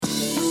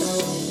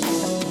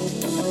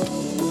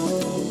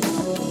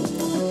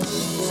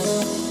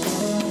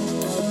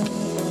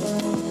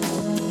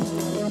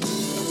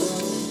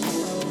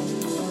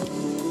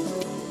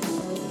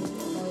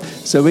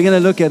So we're going to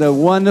look at a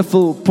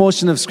wonderful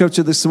portion of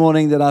Scripture this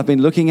morning that I've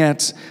been looking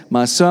at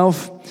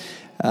myself,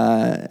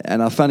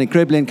 and I found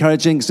incredibly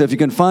encouraging. So if you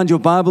can find your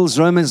Bibles,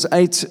 Romans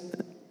 8,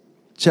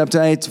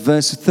 chapter 8,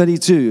 verse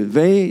 32.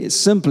 Very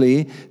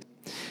simply,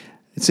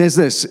 it says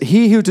this: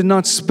 He who did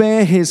not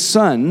spare his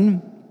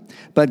Son,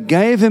 but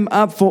gave him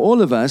up for all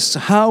of us,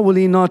 how will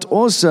he not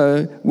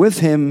also with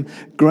him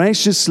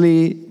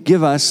graciously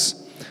give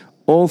us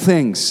all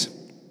things?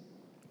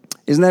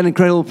 Isn't that an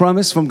incredible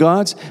promise from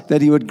God,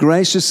 that He would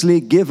graciously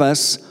give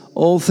us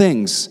all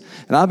things?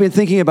 And I've been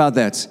thinking about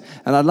that,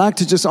 and I'd like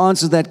to just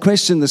answer that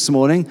question this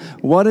morning.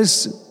 What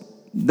does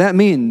that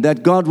mean,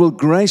 that God will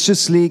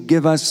graciously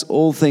give us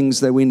all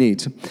things that we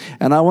need?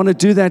 And I want to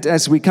do that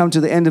as we come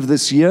to the end of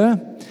this year,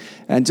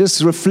 and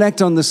just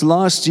reflect on this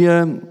last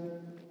year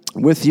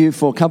with you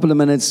for a couple of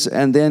minutes,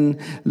 and then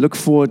look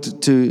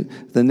forward to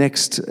the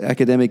next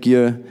academic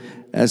year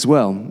as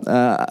well.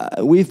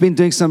 We've been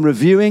doing some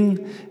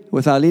reviewing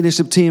with our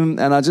leadership team,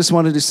 and I just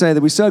wanted to say that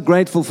we're so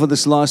grateful for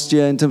this last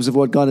year in terms of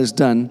what God has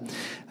done.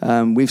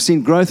 We've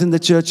seen growth in the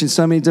church in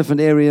so many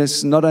different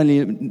areas, not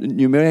only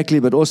numerically,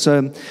 but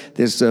also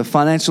there's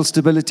financial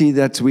stability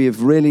that we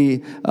have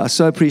really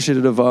so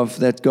appreciative of,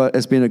 that God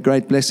has been a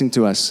great blessing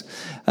to us.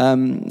 A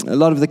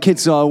lot of the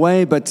kids are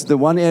away, but the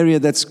one area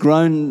that's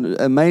grown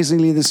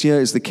amazingly this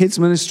year is the kids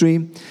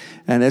ministry.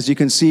 And as you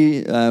can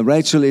see,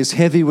 Rachel is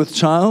heavy with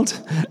child,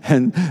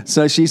 and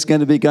so she's going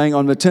to be going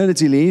on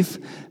maternity leave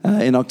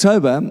in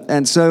October.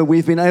 And so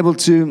we've been able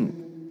to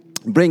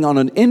bring on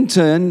an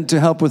intern to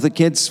help with the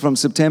kids from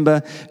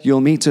September.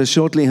 You'll meet her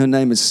shortly. Her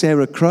name is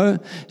Sarah Crow.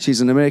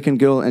 She's an American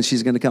girl, and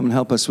she's going to come and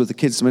help us with the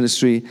kids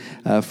ministry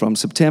from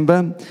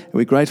September.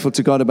 We're grateful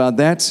to God about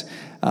that.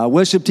 Our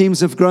worship teams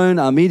have grown.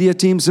 Our media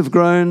teams have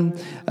grown.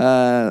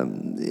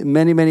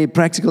 Many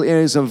practical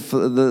areas of the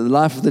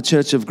life of the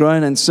church have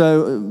grown. And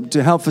so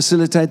to help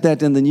facilitate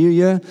that in the new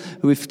year,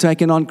 we've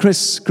taken on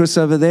Chris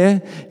over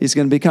there. He's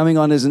going to be coming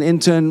on as an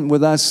intern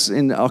with us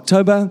in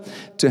October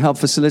to help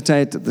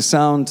facilitate the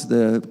sound,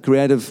 the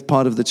creative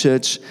part of the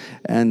church.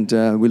 And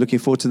we're looking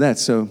forward to that.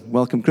 So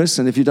welcome, Chris.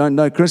 And if you don't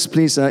know Chris,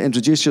 please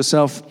introduce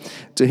yourself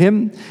to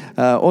him.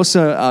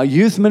 Also, our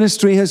youth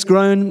ministry has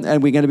grown,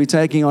 and we're going to be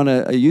taking on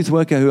a youth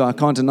worker who I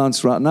can't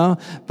announce right now,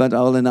 but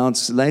I'll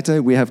announce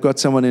later. We have got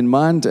someone in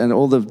mind, and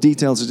all the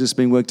details are just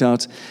being worked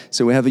out.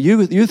 So we have a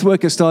youth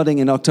worker starting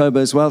in October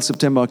as well,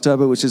 September,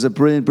 October, which is a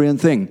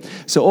brilliant thing.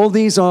 So all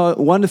these are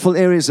wonderful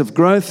areas of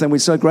growth, and we're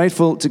so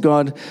grateful to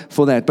God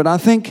for that. But I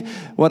think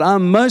what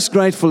I'm most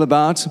grateful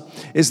about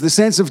is the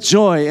sense of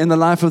joy in the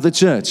life of the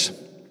church.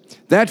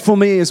 That for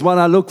me is what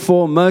I look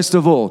for most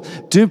of all.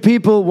 Do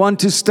people want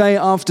to stay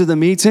after the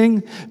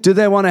meeting? Do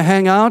they want to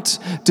hang out?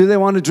 Do they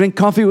want to drink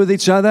coffee with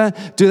each other?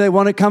 Do they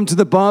want to come to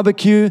the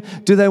barbecue?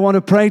 Do they want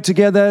to pray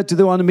together? Do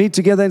they want to meet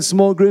together in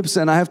small groups?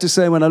 And I have to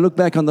say, when I look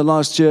back on the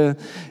last year,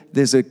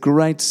 there's a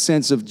great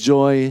sense of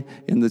joy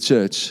in the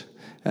church.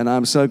 And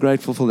I'm so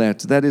grateful for that.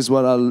 That is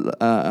what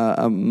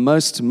I'm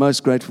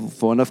most grateful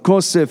for. And of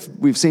course, if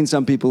we've seen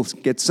some people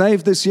get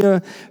saved this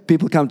year,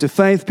 people come to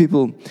faith,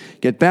 people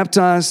get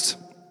baptized,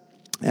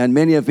 and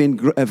many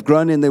have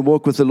grown in their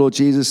walk with the Lord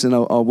Jesus and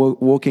are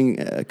walking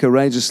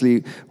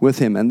courageously with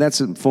Him. And that's,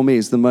 for me,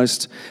 is the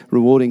most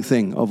rewarding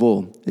thing of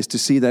all, is to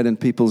see that in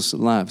people's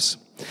lives.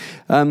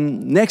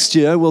 Next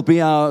year will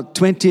be our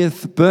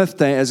 20th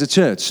birthday as a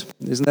church.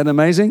 Isn't that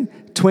amazing?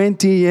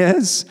 20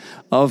 years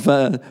of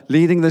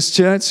leading this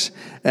church.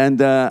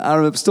 And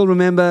I still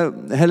remember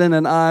Helen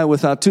and I,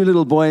 with our two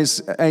little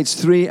boys, age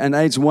 3 and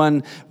age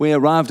 1, we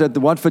arrived at the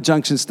Watford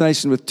Junction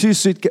station with two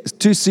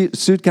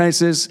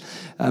suitcases.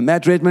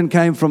 Matt Redmond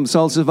came from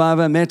Soul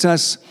Survivor, met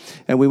us,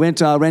 and we went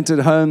to our rented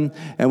home,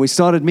 and we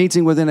started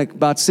meeting within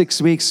about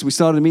 6 weeks. We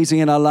started meeting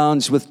in our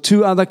lounge with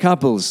 2 other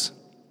couples.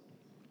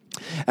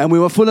 And we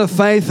were full of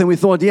faith, and we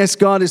thought, yes,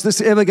 God, is this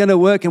ever going to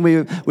work? And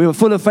we were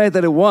full of faith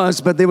that it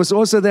was, but there was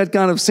also that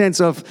kind of sense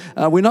of,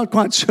 we're not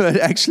quite sure it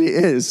actually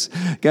is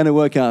going to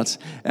work out.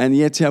 And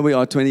yet here we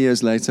are 20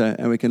 years later,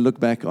 and we can look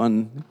back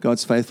on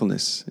God's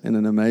faithfulness in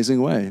an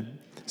amazing way.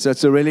 So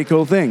it's a really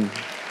cool thing.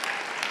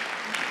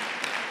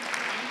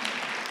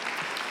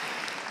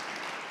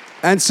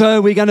 And so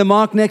we're going to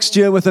mark next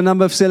year with a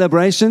number of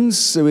celebrations.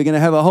 So we're going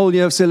to have a whole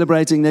year of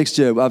celebrating next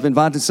year. I've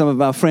invited some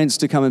of our friends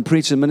to come and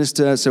preach and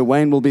minister. So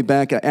Wayne will be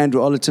back. Andrew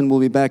Ollerton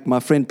will be back. My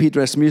friend Pete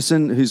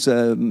Rasmussen, who's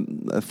a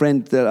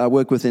friend that I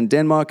work with in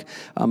Denmark.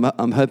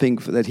 I'm hoping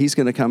that he's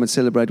going to come and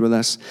celebrate with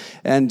us.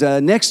 And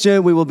next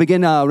year we will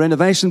begin our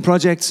renovation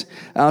project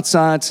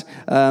outside.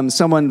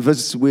 Someone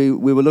visits. We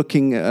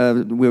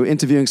were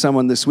interviewing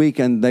someone this week,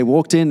 and they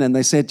walked in and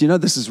they said,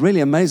 this is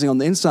really amazing on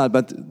the inside,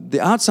 but the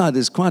outside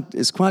is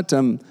quite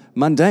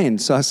mundane.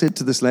 So I said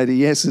to this lady,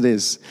 yes, it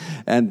is.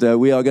 And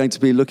we are going to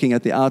be looking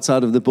at the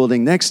outside of the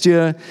building next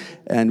year,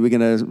 and we're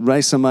going to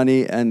raise some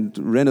money and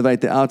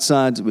renovate the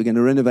outside. We're going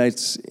to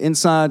renovate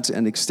inside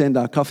and extend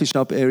our coffee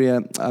shop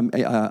area,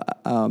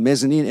 our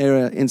mezzanine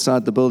area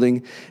inside the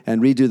building,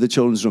 and redo the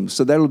children's room.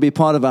 So that will be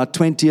part of our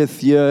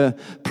 20th year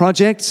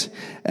project,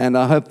 and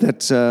I hope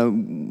that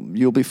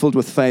you'll be filled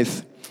with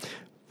faith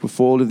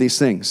for all of these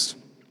things.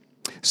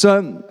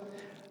 So,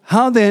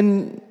 how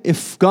then,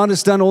 if God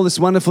has done all this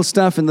wonderful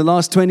stuff in the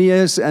last 20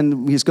 years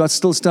and He's got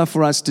still stuff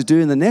for us to do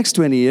in the next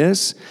 20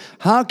 years,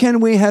 how can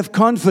we have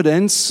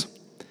confidence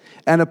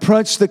and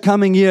approach the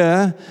coming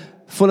year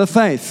full of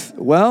faith?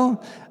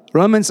 Well,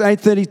 Romans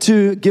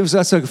 8:32 gives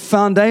us a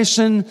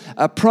foundation,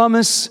 a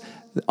promise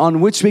on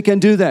which we can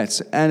do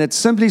that. And it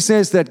simply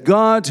says that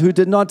God, who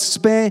did not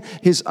spare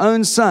His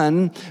own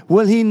Son,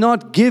 will He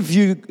not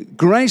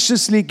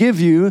graciously give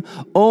you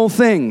all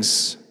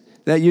things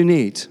that you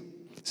need?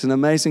 It's an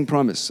amazing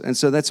promise. And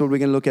so that's what we're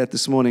going to look at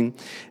this morning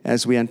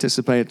as we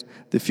anticipate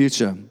the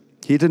future.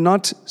 He did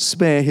not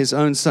spare His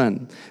own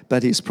Son,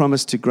 but He's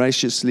promised to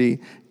graciously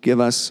give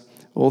us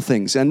all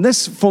things. And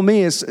this, for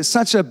me, is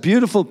such a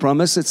beautiful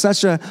promise. It's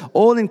such an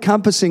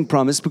all-encompassing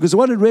promise, because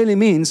what it really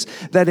means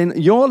that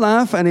in your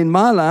life and in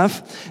my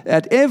life,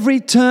 at every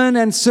turn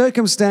and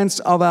circumstance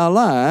of our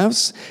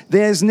lives,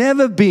 there's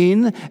never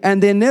been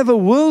and there never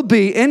will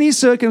be any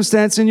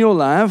circumstance in your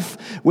life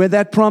where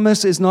that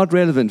promise is not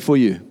relevant for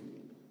you.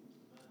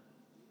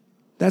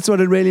 That's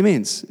what it really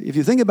means. If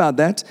you think about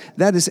that,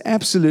 that is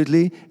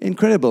absolutely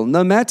incredible.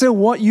 No matter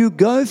what you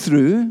go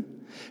through,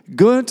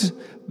 good,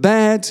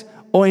 bad,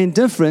 or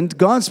indifferent,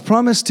 God's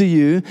promise to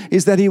you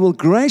is that He will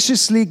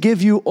graciously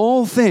give you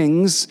all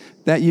things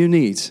that you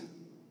need.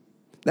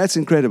 That's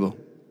incredible.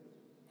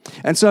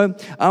 And so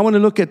I want to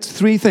look at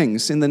three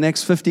things in the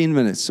next 15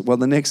 minutes, well,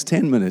 the next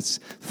 10 minutes.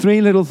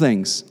 Three little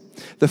things.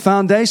 The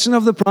foundation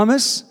of the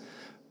promise,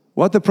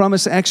 what the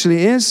promise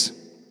actually is,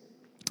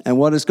 and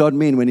what does God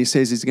mean when He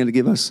says He's going to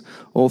give us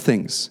all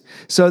things?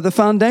 So the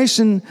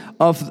foundation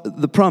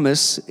of the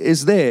promise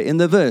is there in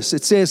the verse.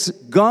 It says,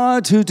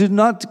 God, who did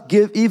not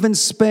even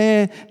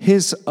spare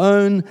His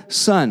own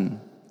Son,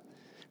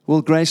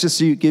 will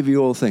graciously give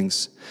you all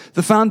things.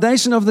 The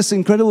foundation of this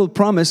incredible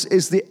promise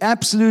is the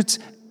absolute,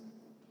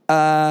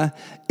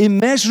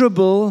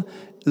 immeasurable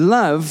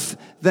love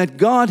that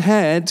God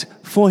had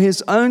for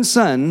His own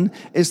Son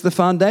is the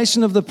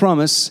foundation of the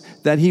promise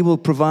that He will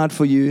provide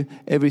for you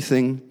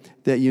everything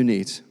that you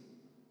need.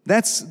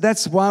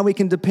 That's why we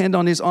can depend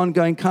on His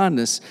ongoing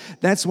kindness.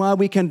 That's why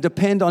we can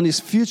depend on His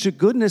future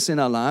goodness in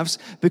our lives,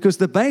 because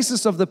the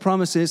basis of the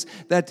promise is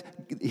that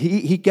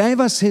He gave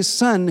us His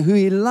Son, who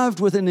He loved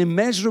with an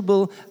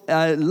immeasurable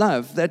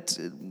love that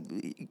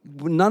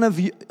none of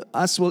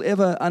us will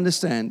ever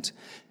understand.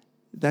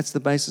 That's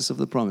the basis of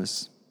the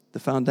promise, the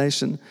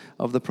foundation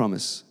of the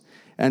promise.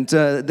 And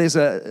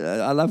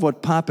I love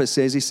what Piper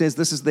says. He says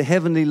this is the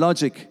heavenly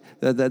logic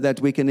that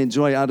we can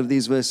enjoy out of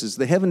these verses.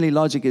 The heavenly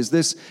logic is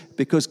this: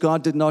 because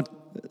God did not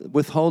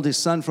withhold His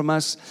Son from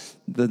us,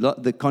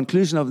 the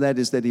conclusion of that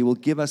is that He will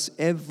give us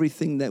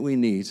everything that we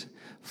need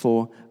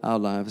for our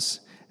lives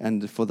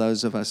and for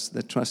those of us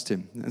that trust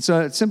Him. And so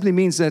it simply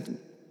means that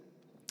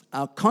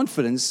our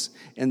confidence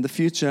in the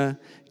future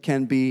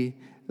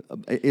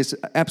is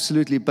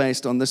absolutely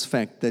based on this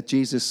fact that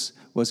Jesus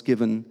was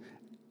given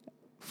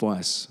for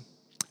us.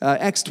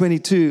 Acts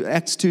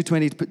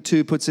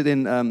 2:22 puts it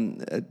in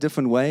a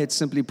different way. It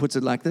simply puts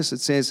it like this. It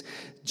says,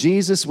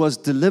 Jesus was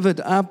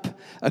delivered up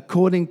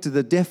according to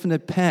the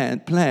definite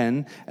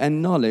plan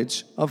and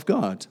knowledge of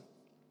God.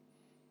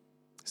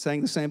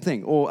 Saying the same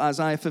thing. Or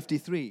Isaiah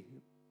 53.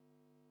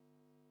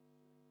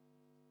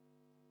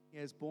 He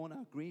has borne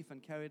our grief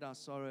and carried our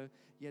sorrow,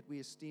 yet we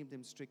esteemed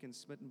Him stricken,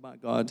 smitten by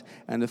God,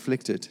 and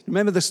afflicted.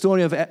 Remember the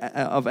story of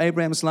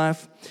Abraham's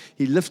life?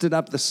 He lifted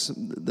up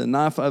the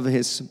knife over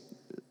his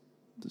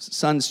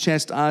son's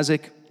chest,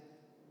 Isaac,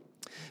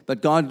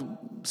 but God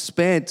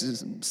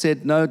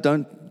said, no,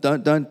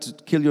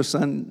 don't kill your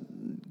son.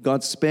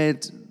 God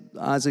spared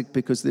Isaac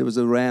because there was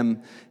a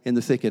ram in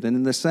the thicket. And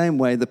in the same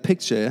way, the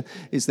picture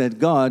is that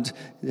God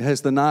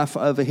has the knife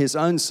over His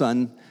own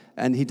Son,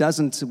 and He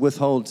doesn't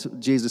withhold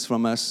Jesus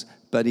from us,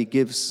 but He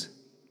gives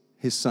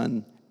His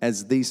Son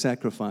as the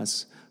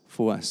sacrifice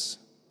for us.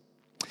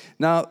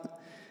 Now,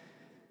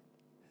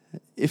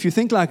 if you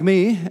think like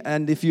me,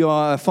 and if you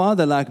are a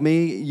father like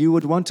me, you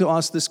would want to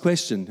ask this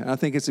question. I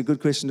think it's a good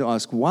question to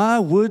ask. Why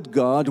would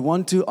God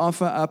want to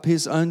offer up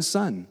His own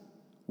Son?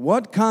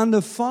 What kind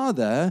of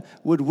father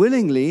would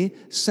willingly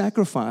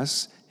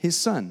sacrifice his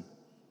son?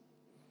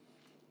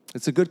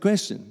 It's a good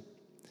question.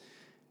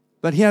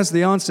 But here's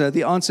the answer.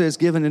 The answer is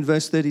given in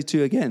verse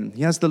 32 again.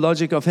 Here's the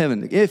logic of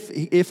heaven.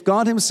 If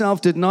God Himself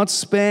did not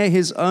spare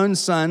His own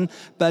Son,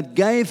 but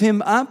gave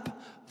Him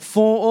up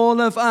for all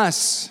of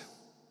us.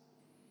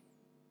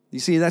 You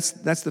see, that's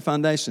the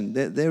foundation.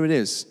 There it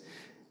is.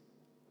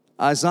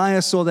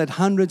 Isaiah saw that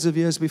hundreds of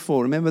years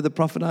before. Remember the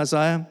prophet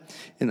Isaiah?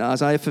 In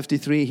Isaiah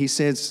 53, he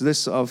says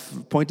this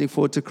of pointing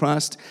forward to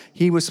Christ.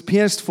 He was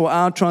pierced for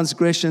our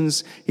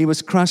transgressions. He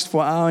was crushed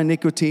for our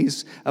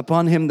iniquities.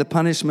 Upon Him the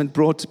punishment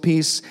brought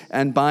peace,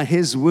 and by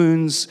His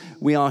wounds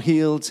we are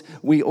healed.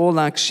 We all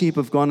like sheep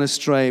have gone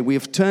astray. We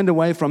have turned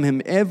away from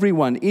Him,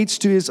 everyone, each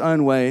to his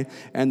own way,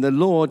 and the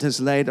Lord has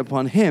laid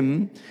upon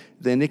Him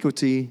the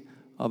iniquity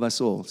of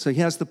us all. So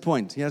here's the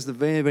point. Here's the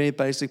very, very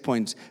basic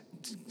point.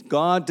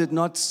 God did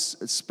not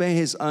spare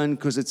His own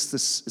because it's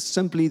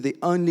simply the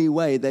only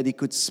way that He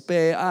could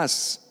spare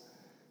us,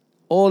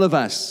 all of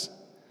us.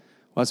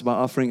 was by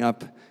offering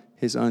up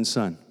his own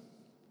son.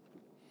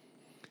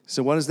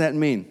 So what does that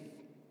mean?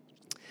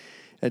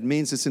 It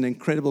means it's an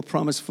incredible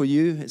promise for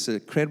you. It's an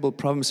incredible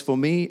promise for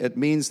me. It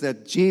means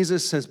that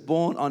Jesus has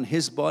borne on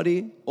his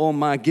body all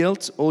my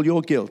guilt, all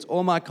your guilt,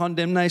 all my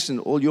condemnation,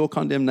 all your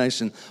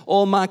condemnation,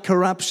 all my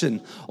corruption,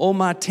 all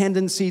my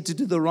tendency to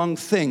do the wrong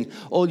thing,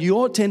 all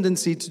your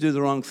tendency to do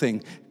the wrong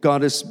thing.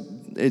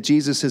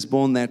 Jesus has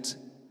borne that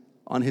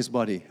on his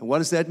body. And what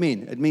does that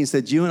mean? It means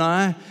that you and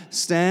I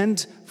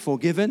stand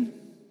forgiven.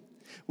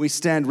 We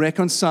stand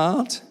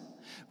reconciled.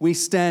 We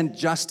stand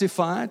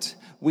justified.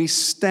 We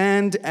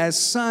stand as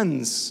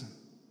sons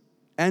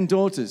and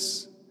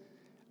daughters.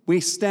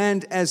 We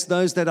stand as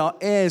those that are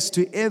heirs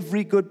to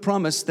every good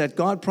promise that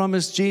God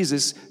promised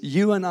Jesus.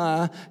 You and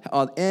I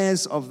are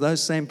heirs of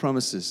those same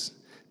promises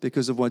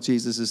because of what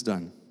Jesus has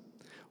done.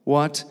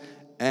 What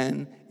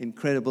an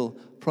incredible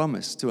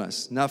promise to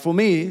us. Now, for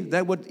me,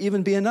 that would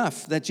even be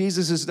enough, that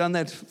Jesus has done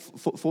that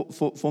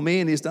for me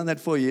and he's done that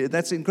for you.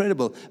 That's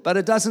incredible. But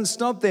it doesn't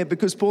stop there,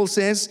 because Paul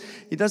says,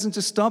 he doesn't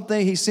just stop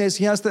there. He says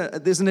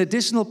there's an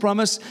additional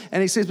promise,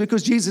 and he says,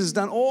 because Jesus has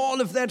done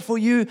all of that for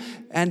you,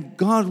 and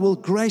God will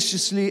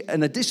graciously,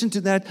 in addition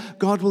to that,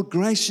 God will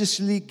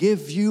graciously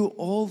give you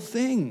all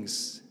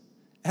things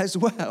as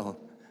well.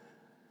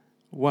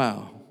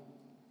 Wow.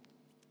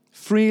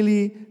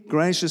 Freely,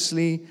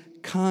 graciously,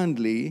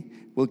 kindly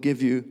will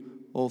give you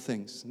all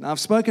things. Now, I've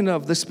spoken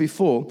of this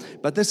before,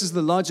 but this is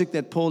the logic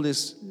that Paul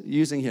is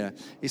using here.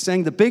 He's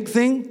saying the big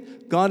thing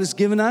God has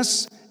given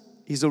us,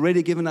 he's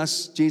already given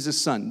us Jesus'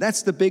 Son.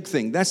 That's the big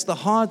thing. That's the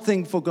hard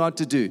thing for God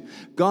to do.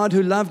 God,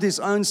 who loved his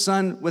own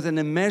Son with an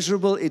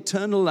immeasurable,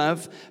 eternal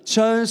love,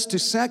 chose to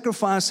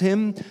sacrifice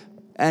him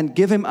and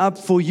give him up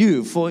for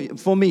you,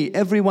 for me,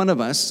 every one of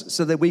us,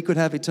 so that we could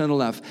have eternal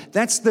life.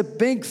 That's the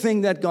big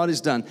thing that God has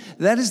done.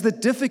 That is the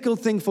difficult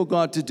thing for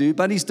God to do,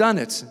 but he's done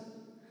it.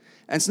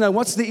 And so now,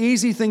 what's the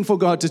easy thing for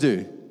God to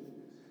do?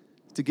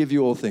 To give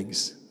you all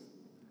things.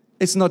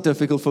 It's not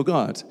difficult for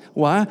God.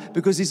 Why?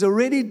 Because he's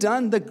already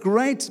done the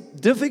great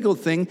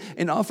difficult thing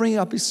in offering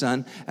up his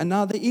Son. And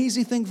now the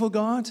easy thing for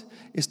God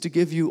is to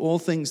give you all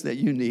things that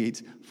you need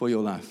for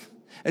your life.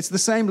 It's the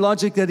same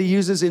logic that he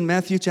uses in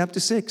Matthew chapter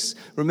 6.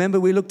 Remember,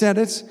 we looked at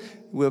it.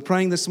 We were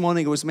praying this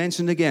morning. It was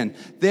mentioned again.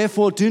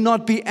 Therefore, do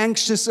not be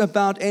anxious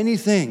about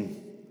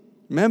anything.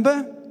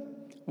 Remember?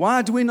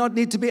 Why do we not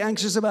need to be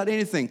anxious about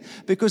anything?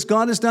 Because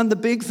God has done the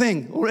big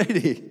thing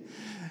already.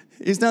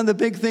 He's done the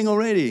big thing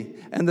already.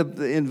 And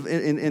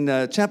in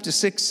chapter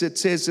 6, it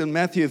says in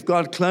Matthew, if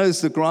God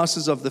clothes the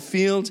grasses of the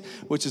field,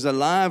 which is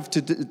alive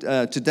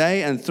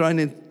today and thrown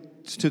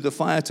into the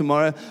fire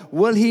tomorrow,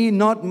 will he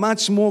not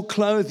much more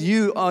clothe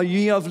you, are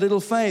ye of little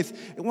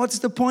faith? What's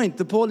the point?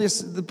 The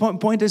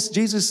point is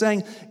Jesus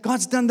saying,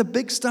 God's done the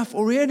big stuff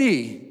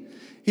already.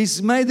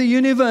 He's made the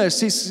universe.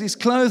 He's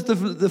clothed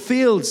the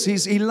fields.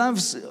 He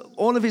loves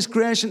all of his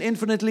creation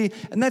infinitely.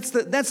 And that's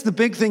the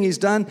big thing he's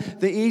done.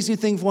 The easy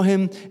thing for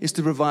him is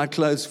to provide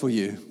clothes for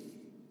you.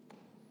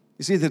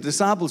 You see, the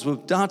disciples were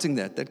doubting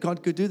that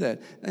God could do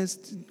that.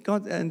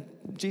 And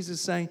Jesus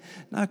is saying,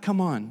 no, come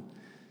on.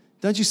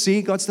 Don't you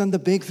see? God's done the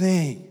big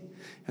thing.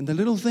 And the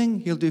little thing,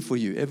 he'll do for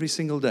you every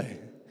single day.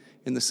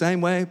 In the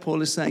same way,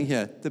 Paul is saying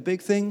here, the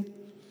big thing,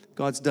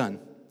 God's done.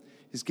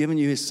 He's given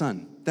you his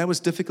Son. That was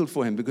difficult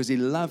for him because he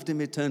loved him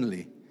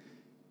eternally.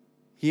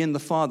 He and the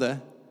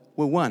Father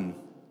were one.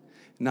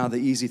 Now the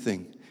easy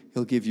thing,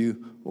 he'll give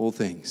you all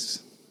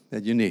things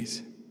that you need.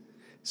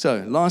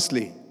 So,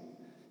 lastly,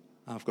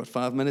 I've got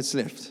 5 minutes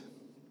left.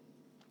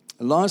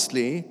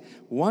 Lastly,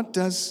 what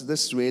does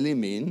this really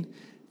mean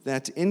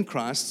that in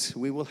Christ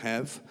we will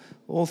have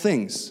all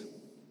things?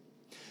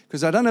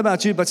 Because I don't know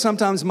about you, but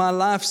sometimes my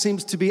life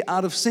seems to be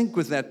out of sync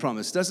with that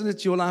promise. Doesn't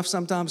it, your life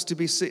sometimes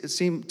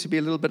seem to be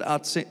a little bit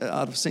out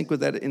of sync with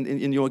that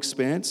in your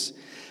experience?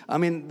 I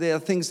mean, there are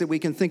things that we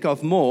can think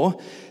of more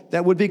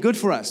that would be good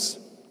for us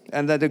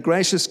and that a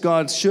gracious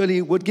God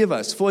surely would give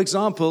us. For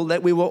example,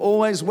 that we were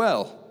always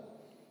well.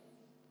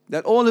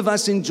 That all of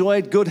us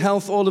enjoyed good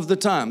health all of the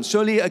time.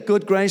 Surely a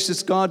good,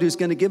 gracious God who's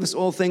going to give us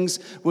all things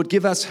would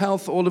give us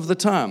health all of the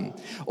time.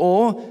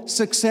 Or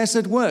success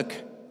at work.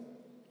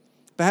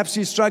 Perhaps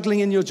you're struggling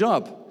in your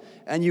job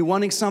and you're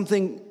wanting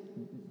something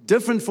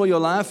different for your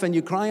life and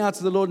you're crying out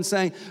to the Lord and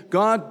saying,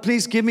 God,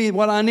 please give me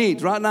what I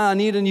need. Right now I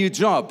need a new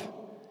job.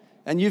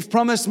 And you've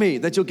promised me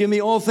that you'll give me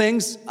all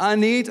things. I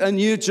need a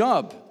new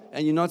job.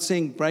 And you're not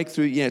seeing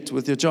breakthrough yet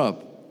with your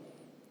job.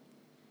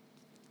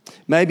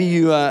 Maybe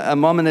you are a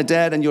mom and a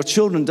dad and your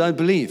children don't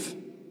believe.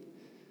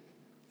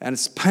 And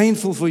it's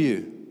painful for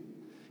you.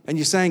 And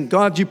you're saying,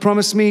 God, you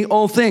promised me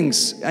all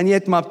things. And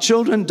yet my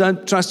children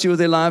don't trust you with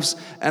their lives.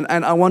 And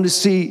I want to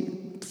see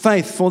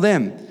faith for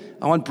them.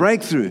 I want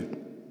breakthrough.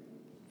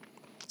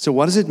 So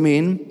what does it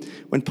mean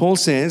when Paul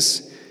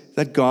says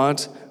that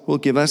God will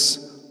give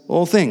us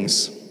all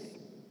things?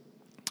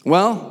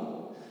 Well,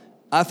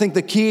 I think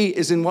the key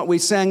is in what we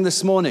sang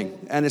this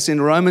morning, and it's in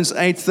Romans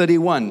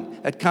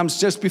 8:31. It comes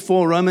just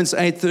before Romans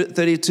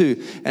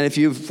 8:32. And if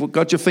you've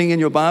got your finger in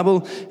your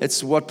Bible,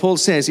 it's what Paul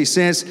says. He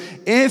says,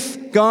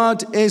 if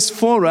God is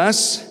for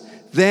us,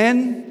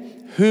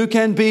 then who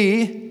can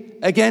be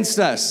against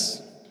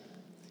us?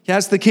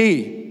 Here's the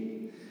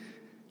key.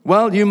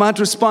 Well, you might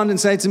respond and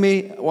say to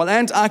me, well,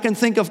 Ant, I can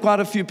think of quite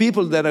a few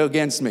people that are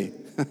against me.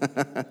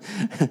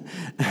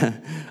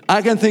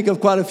 I can think of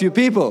quite a few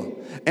people.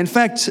 In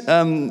fact,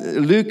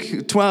 Luke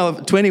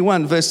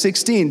 12:21, verse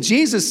 16,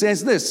 Jesus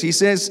says this. He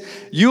says,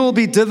 you will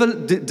be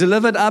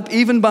delivered up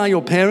even by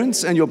your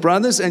parents and your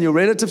brothers and your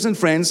relatives and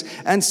friends,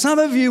 and some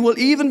of you will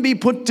even be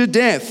put to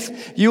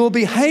death. You will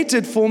be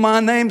hated for my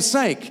name's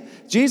sake.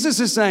 Jesus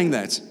is saying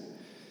that.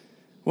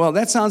 Well,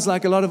 that sounds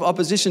like a lot of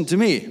opposition to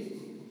me.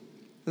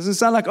 Doesn't it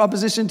sound like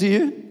opposition to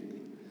you?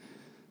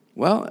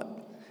 Well,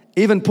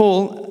 even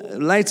Paul,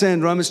 later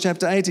in Romans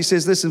chapter 8, he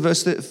says this in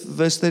verse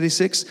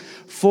 36,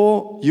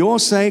 for your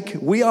sake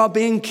we are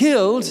being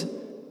killed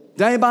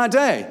day by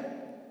day.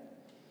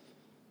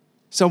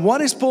 So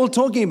what is Paul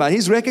talking about?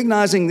 He's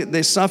recognizing that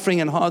there's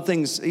suffering and hard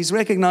things. He's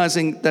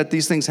recognizing that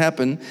these things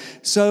happen.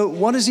 So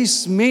what is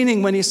he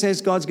meaning when he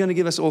says God's going to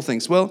give us all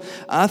things? Well,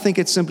 I think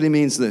it simply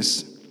means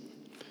this.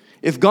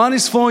 If God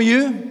is for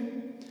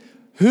you,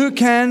 who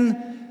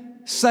can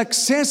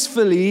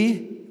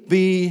successfully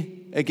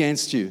be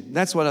against you?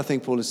 That's what I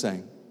think Paul is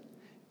saying.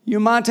 You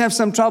might have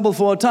some trouble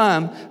for a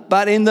time,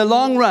 but in the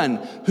long run,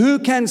 who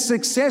can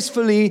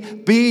successfully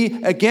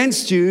be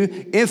against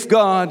you if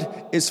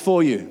God is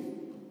for you?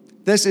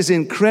 This is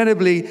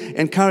incredibly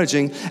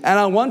encouraging. And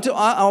I want to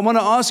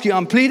ask you,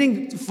 I'm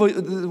pleading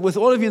with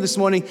all of you this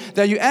morning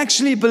that you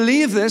actually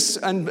believe this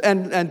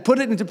and put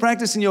it into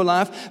practice in your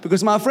life.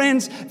 Because my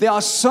friends, there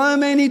are so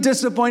many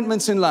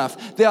disappointments in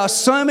life. There are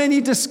so many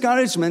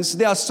discouragements.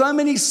 There are so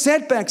many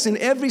setbacks in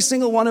every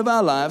single one of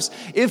our lives.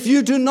 If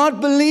you do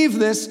not believe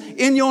this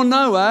in your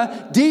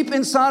Noah, deep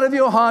inside of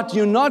your heart,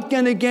 you're not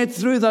going to get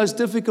through those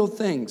difficult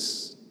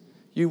things.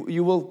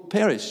 You will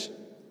perish.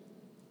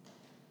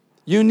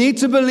 You need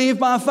to believe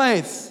by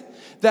faith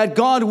that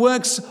God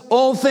works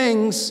all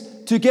things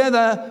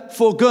together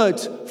for good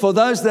for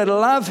those that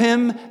love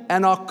Him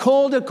and are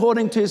called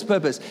according to His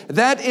purpose.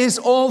 That is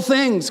all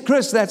things.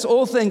 Chris, that's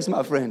all things,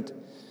 my friend.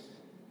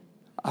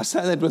 I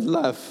say that with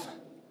love.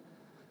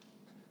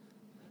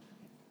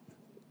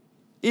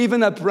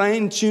 Even a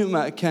brain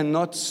tumor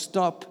cannot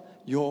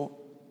stop your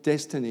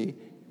destiny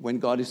when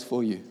God is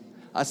for you.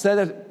 I say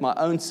that my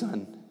own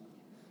son.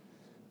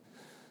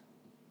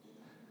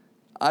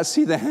 I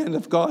see the hand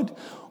of God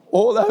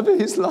all over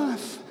his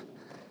life.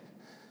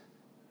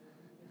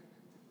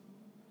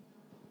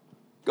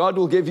 God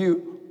will give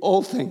you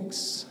all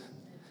things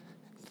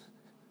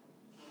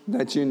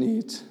that you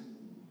need.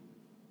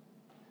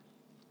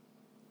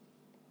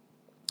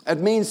 It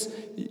means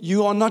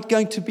you are not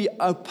going to be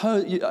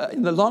opposed.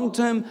 In the long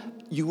term,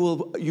 you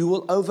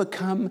will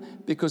overcome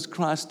because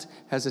Christ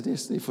has a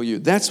destiny for you.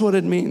 That's what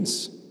it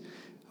means.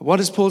 What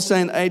does Paul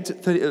say in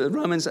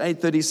Romans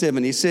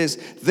 8:37? He says,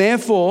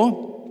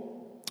 therefore,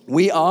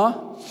 we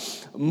are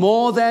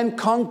more than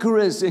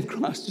conquerors in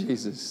Christ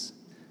Jesus.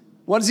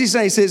 What does he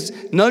say? He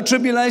says, no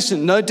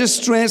tribulation, no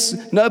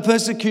distress, no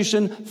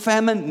persecution,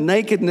 famine,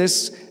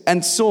 nakedness,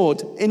 and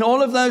sword. In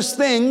all of those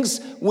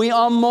things, we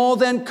are more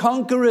than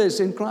conquerors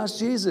in Christ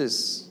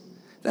Jesus.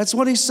 That's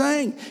what he's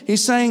saying.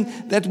 He's saying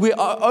that we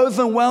are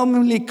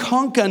overwhelmingly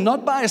conquer,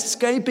 not by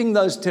escaping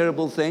those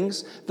terrible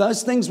things.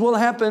 Those things will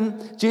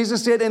happen.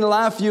 Jesus said in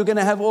life, you're going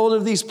to have all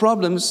of these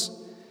problems.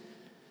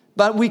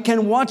 But we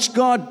can watch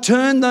God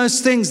turn those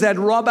things that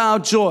rob our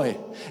joy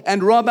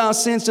and rob our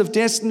sense of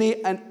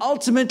destiny, and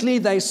ultimately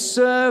they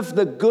serve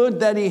the good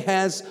that He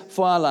has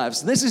for our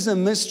lives. This is a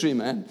mystery,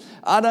 man.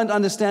 I don't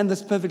understand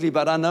this perfectly,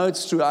 but I know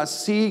it's true. I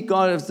see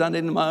God has done it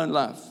in my own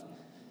life.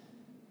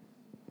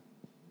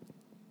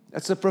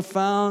 It's a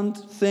profound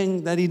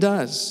thing that He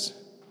does.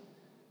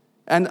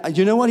 And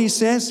you know what He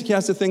says?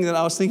 Here's the thing that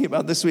I was thinking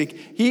about this week.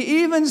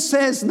 He even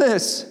says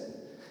this: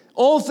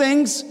 all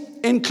things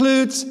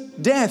includes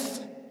death.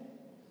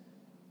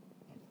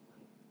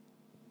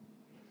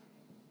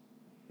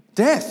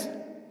 Death.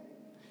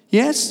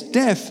 Yes,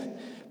 death.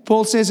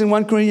 Paul says in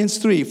 1 Corinthians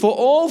 3, for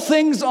all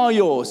things are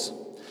yours.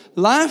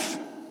 Life,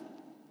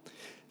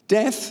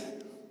 death,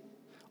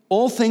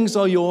 all things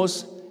are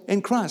yours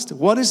in Christ.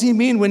 What does he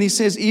mean when he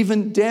says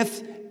even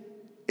death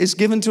is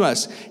given to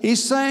us?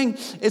 He's saying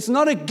it's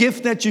not a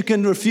gift that you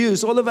can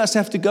refuse. All of us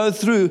have to go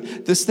through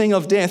this thing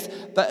of death,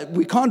 but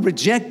we can't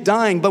reject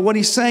dying. But what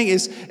he's saying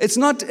is it's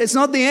not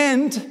the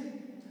end.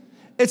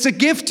 It's a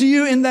gift to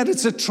you in that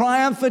it's a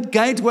triumphant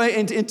gateway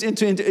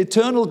into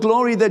eternal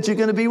glory that you're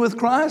going to be with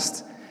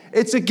Christ.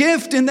 It's a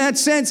gift in that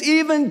sense.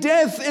 Even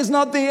death is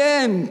not the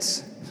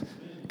end.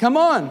 Come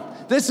on.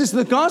 This is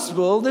the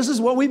gospel. This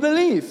is what we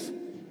believe.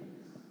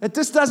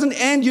 This doesn't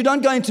end. You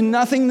don't go into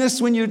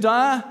nothingness when you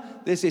die.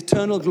 There's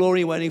eternal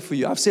glory waiting for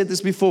you. I've said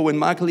this before. When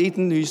Michael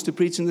Eaton, who used to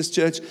preach in this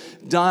church,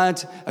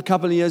 died a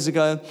couple of years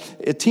ago,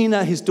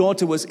 Tina, his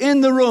daughter, was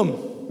in the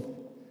room.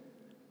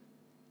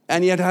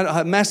 And he had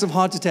a massive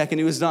heart attack and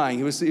he was dying.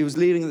 He was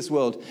leaving this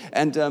world.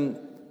 And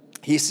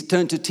he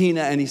turned to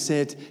Tina and he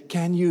said,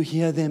 can you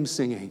hear them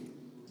singing?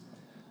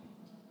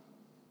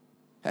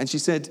 And she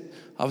said,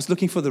 I was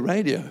looking for the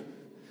radio.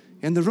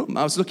 in the room.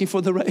 I was looking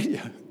for the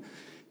radio.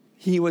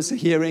 He was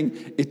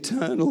hearing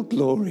eternal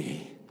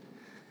glory.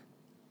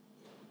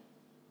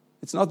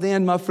 It's not the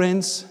end, my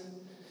friends.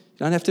 You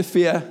don't have to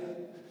fear.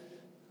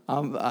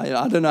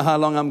 I don't know how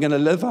long I'm going to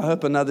live. I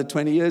hope another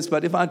 20 years.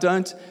 But if I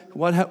don't,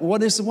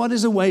 what is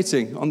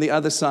awaiting on the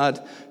other side?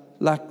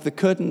 Like the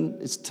curtain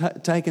is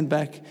taken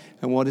back,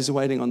 and what is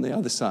awaiting on the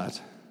other side?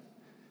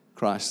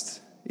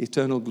 Christ,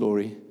 eternal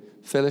glory,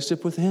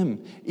 fellowship with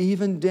Him.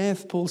 Even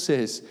death, Paul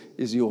says,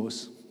 is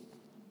yours.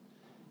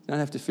 You don't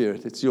have to fear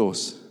it. It's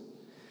yours.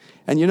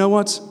 And you know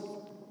what?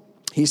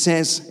 He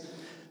says,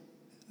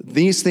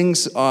 these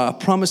things are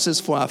promises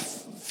for our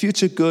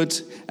future good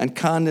and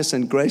kindness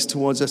and grace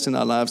towards us in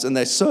our lives. And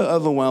they're so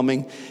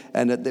overwhelming,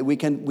 and that we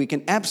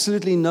can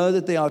absolutely know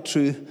that they are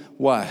true.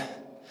 Why?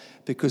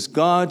 Because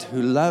God,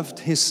 who loved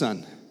His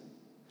Son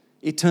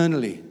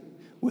eternally,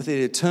 with an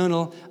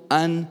eternal,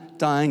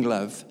 undying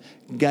love,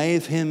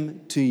 gave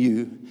Him to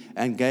you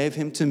and gave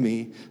Him to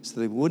me so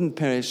that we wouldn't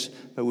perish,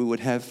 but we would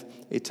have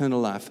eternal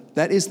life.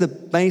 That is the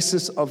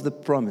basis of the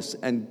promise.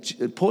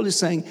 And Paul is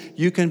saying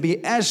you can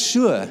be as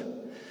sure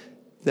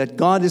that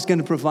God is going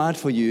to provide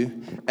for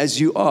you as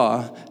you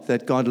are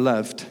that God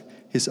loved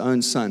His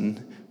own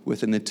Son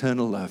with an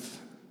eternal love.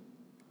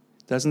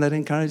 Doesn't that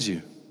encourage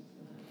you?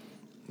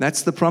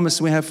 That's the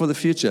promise we have for the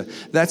future.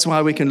 That's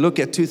why we can look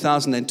at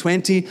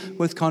 2020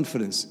 with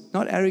confidence.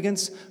 Not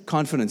arrogance,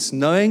 confidence.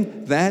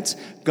 Knowing that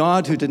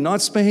God, who did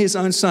not spare His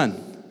own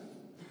Son,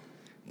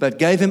 but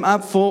gave Him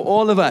up for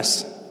all of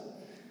us,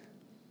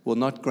 will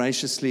not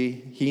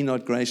graciously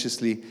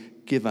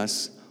give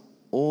us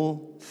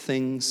all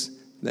things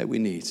that we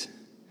need.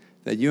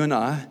 That you and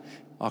I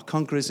are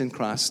conquerors in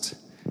Christ,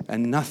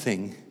 and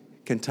nothing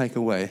can take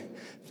away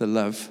the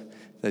love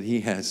that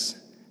He has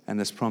and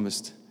has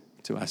promised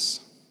to us.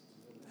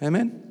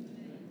 Amen?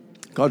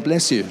 God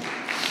bless you.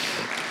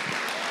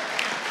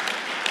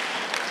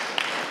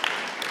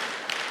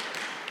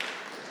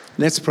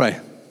 Let's pray.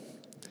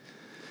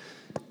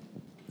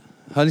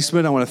 Holy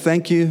Spirit, I want to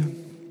thank you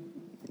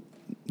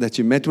that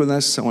you met with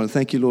us. I want to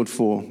thank you, Lord,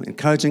 for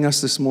encouraging us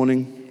this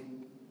morning.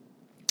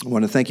 I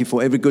want to thank you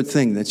for every good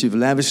thing that you've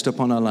lavished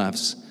upon our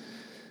lives.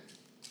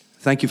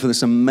 Thank you for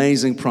this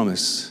amazing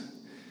promise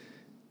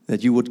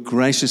that you would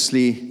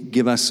graciously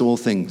give us all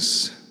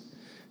things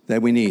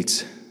that we need.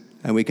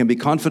 And we can be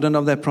confident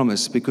of that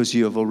promise because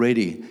you have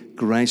already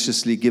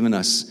graciously given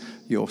us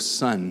your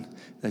Son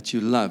that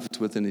you loved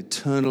with an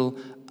eternal,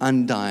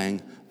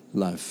 undying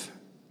love.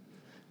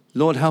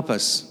 Lord, help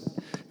us.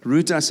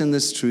 Root us in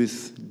this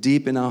truth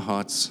deep in our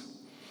hearts,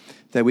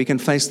 that we can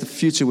face the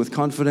future with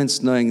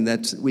confidence, knowing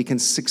that we can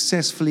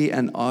successfully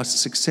and are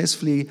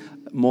successfully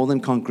more than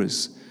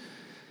conquerors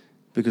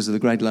because of the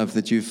great love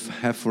that you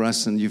have for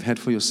us and you've had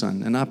for your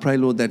Son. And I pray,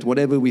 Lord, that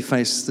whatever we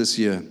face this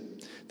year,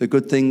 the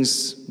good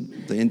things,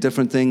 the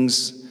indifferent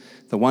things,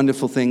 the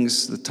wonderful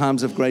things, the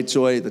times of great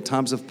joy, the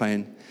times of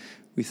pain,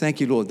 we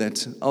thank you, Lord,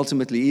 that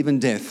ultimately even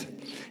death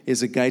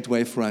is a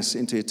gateway for us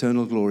into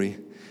eternal glory,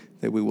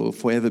 that we will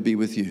forever be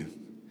with you.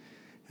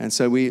 And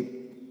so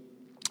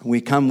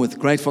we come with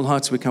grateful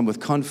hearts, we come with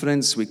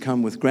confidence, we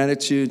come with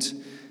gratitude,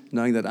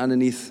 knowing that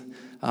underneath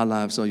our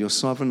lives are your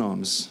sovereign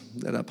arms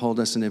that uphold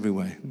us in every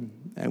way.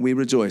 And we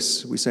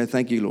rejoice. We say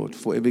thank you, Lord,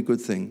 for every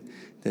good thing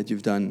that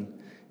you've done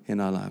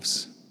in our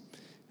lives.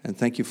 And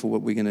thank you for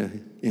what we're going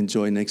to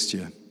enjoy next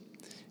year.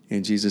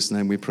 In Jesus'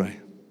 name we pray.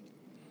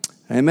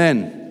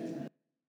 Amen.